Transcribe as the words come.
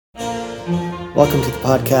Welcome to the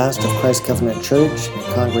podcast of Christ Covenant Church,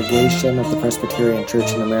 a congregation of the Presbyterian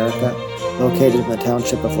Church in America, located in the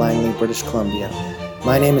township of Langley, British Columbia.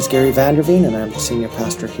 My name is Gary Vanderveen, and I'm the senior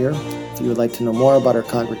pastor here. If you would like to know more about our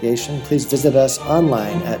congregation, please visit us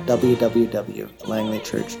online at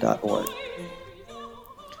www.langleychurch.org.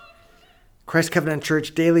 Christ Covenant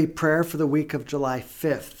Church Daily Prayer for the week of July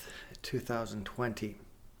 5th, 2020.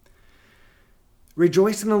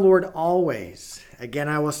 Rejoice in the Lord always. Again,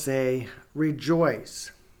 I will say,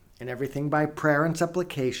 rejoice. In everything by prayer and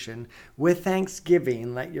supplication, with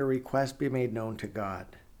thanksgiving, let your requests be made known to God.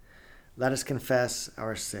 Let us confess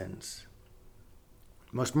our sins.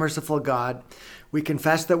 Most merciful God, we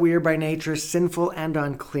confess that we are by nature sinful and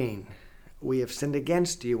unclean. We have sinned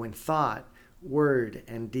against you in thought, word,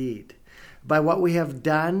 and deed, by what we have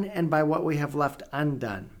done and by what we have left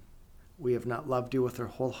undone. We have not loved you with our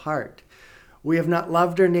whole heart. We have not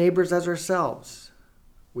loved our neighbors as ourselves.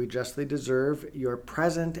 We justly deserve your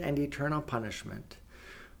present and eternal punishment.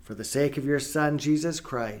 For the sake of your Son, Jesus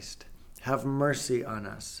Christ, have mercy on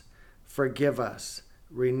us. Forgive us,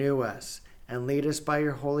 renew us, and lead us by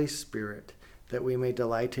your Holy Spirit, that we may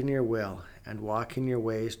delight in your will and walk in your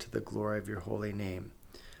ways to the glory of your holy name.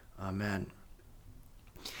 Amen.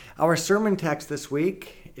 Our sermon text this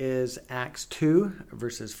week is Acts 2,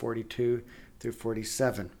 verses 42 through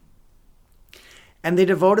 47. And they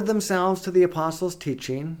devoted themselves to the apostles'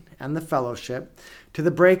 teaching and the fellowship, to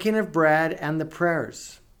the breaking of bread and the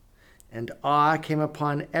prayers. And awe came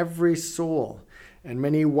upon every soul, and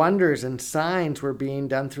many wonders and signs were being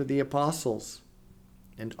done through the apostles.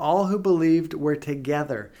 And all who believed were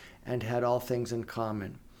together and had all things in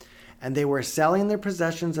common. And they were selling their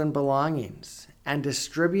possessions and belongings, and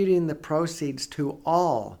distributing the proceeds to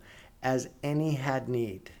all as any had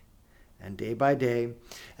need. And day by day,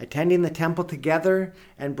 attending the temple together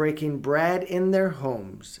and breaking bread in their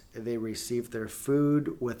homes, they received their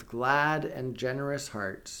food with glad and generous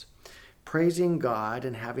hearts, praising God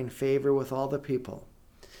and having favor with all the people.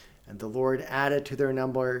 And the Lord added to their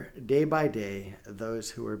number day by day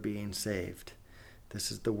those who were being saved.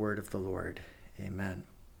 This is the word of the Lord. Amen.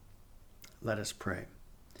 Let us pray.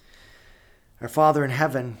 Our Father in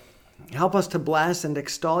heaven, help us to bless and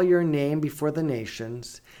extol your name before the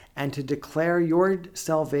nations, and to declare your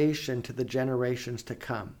salvation to the generations to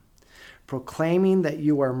come, proclaiming that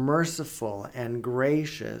you are merciful and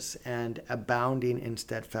gracious and abounding in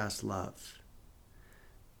steadfast love.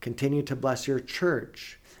 Continue to bless your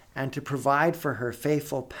church and to provide for her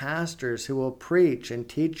faithful pastors who will preach and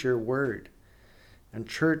teach your word, and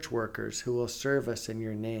church workers who will serve us in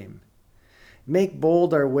your name. Make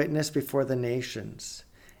bold our witness before the nations,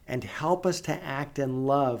 and help us to act in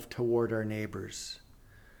love toward our neighbors.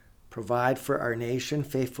 Provide for our nation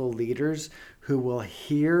faithful leaders who will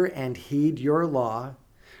hear and heed your law,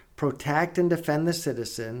 protect and defend the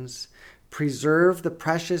citizens, preserve the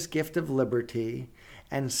precious gift of liberty,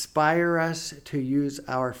 and inspire us to use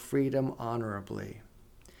our freedom honorably.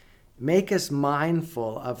 Make us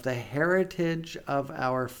mindful of the heritage of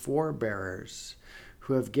our forebears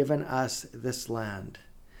who have given us this land,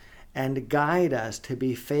 and guide us to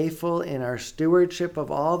be faithful in our stewardship of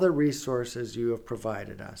all the resources you have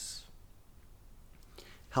provided us.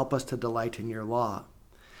 Help us to delight in your law,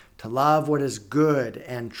 to love what is good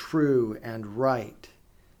and true and right,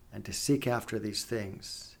 and to seek after these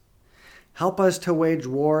things. Help us to wage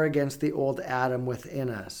war against the old Adam within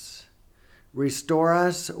us. Restore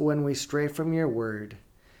us when we stray from your word,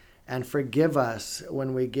 and forgive us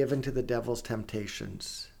when we give into the devil's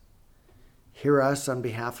temptations. Hear us on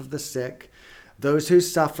behalf of the sick, those who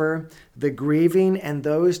suffer, the grieving, and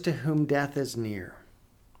those to whom death is near.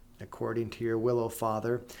 According to your will, O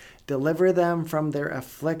Father, deliver them from their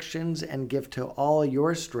afflictions and give to all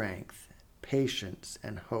your strength, patience,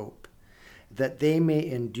 and hope, that they may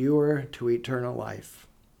endure to eternal life.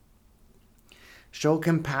 Show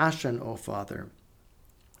compassion, O Father,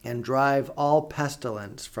 and drive all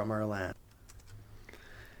pestilence from our land.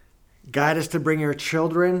 Guide us to bring your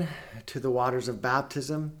children to the waters of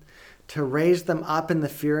baptism, to raise them up in the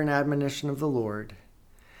fear and admonition of the Lord,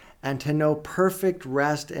 and to know perfect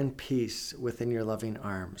rest and peace within your loving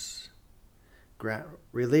arms. Grant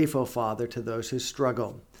relief, O Father, to those who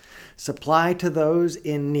struggle. Supply to those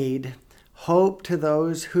in need, hope to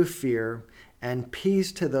those who fear, and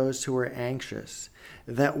peace to those who are anxious,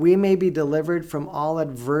 that we may be delivered from all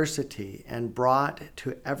adversity and brought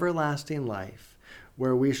to everlasting life,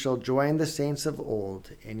 where we shall join the saints of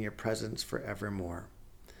old in your presence forevermore.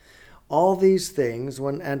 All these things,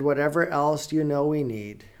 and whatever else you know we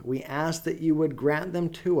need, we ask that you would grant them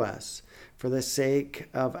to us for the sake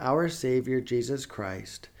of our Savior Jesus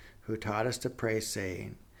Christ, who taught us to pray,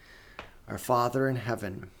 saying, Our Father in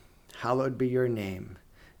heaven, hallowed be your name.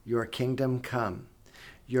 Your kingdom come.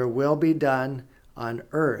 Your will be done on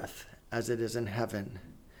earth as it is in heaven.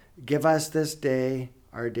 Give us this day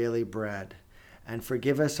our daily bread, and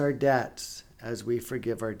forgive us our debts as we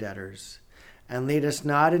forgive our debtors. And lead us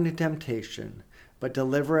not into temptation, but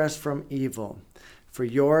deliver us from evil. For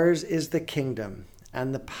yours is the kingdom,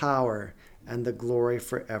 and the power, and the glory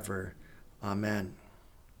forever. Amen.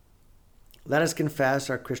 Let us confess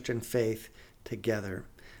our Christian faith together.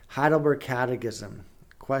 Heidelberg Catechism,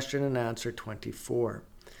 question and answer 24.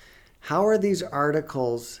 How are these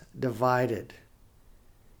articles divided?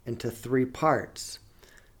 Into 3 parts.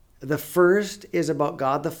 The first is about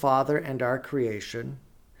God the Father and our creation.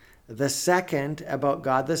 The second about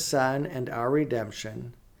God the Son and our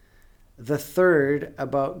redemption. The third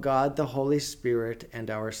about God the Holy Spirit and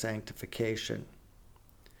our sanctification.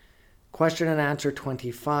 Question and answer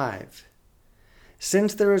 25.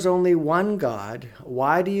 Since there is only one God,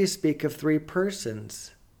 why do you speak of 3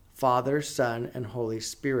 persons, Father, Son, and Holy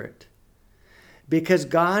Spirit? Because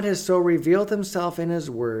God has so revealed himself in his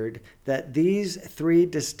word that these 3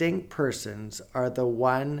 distinct persons are the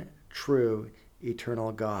one true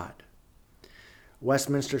eternal God.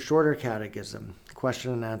 Westminster Shorter Catechism,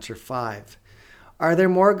 question and answer 5. Are there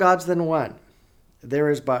more gods than one?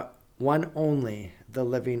 There is but one only, the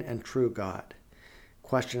living and true God.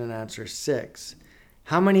 Question and answer 6.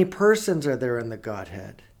 How many persons are there in the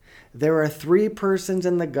Godhead? There are 3 persons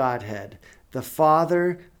in the Godhead, the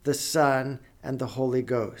Father, the Son, and the Holy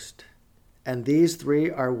Ghost. And these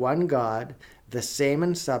 3 are one God, the same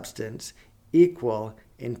in substance, equal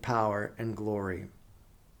in power and glory.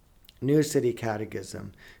 New City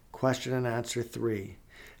Catechism, question and answer 3.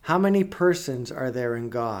 How many persons are there in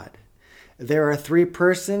God? There are 3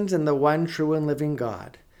 persons in the one true and living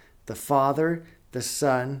God, the Father, the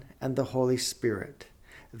Son, and the Holy Spirit.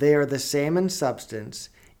 They are the same in substance,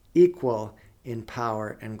 equal in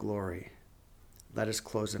power and glory. Let us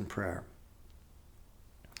close in prayer.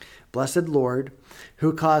 Blessed Lord,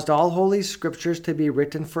 who caused all holy scriptures to be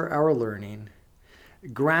written for our learning,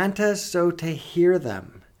 grant us so to hear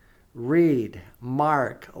them, read,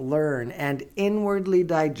 mark, learn, and inwardly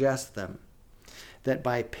digest them, that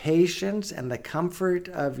by patience and the comfort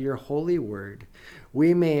of your holy word,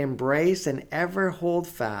 we may embrace and ever hold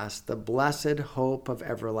fast the blessed hope of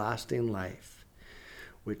everlasting life,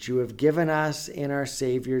 which you have given us in our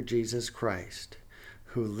Savior Jesus Christ,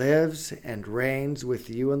 who lives and reigns with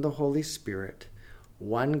you in the Holy Spirit,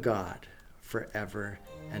 one God, forever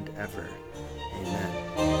and ever. Amen.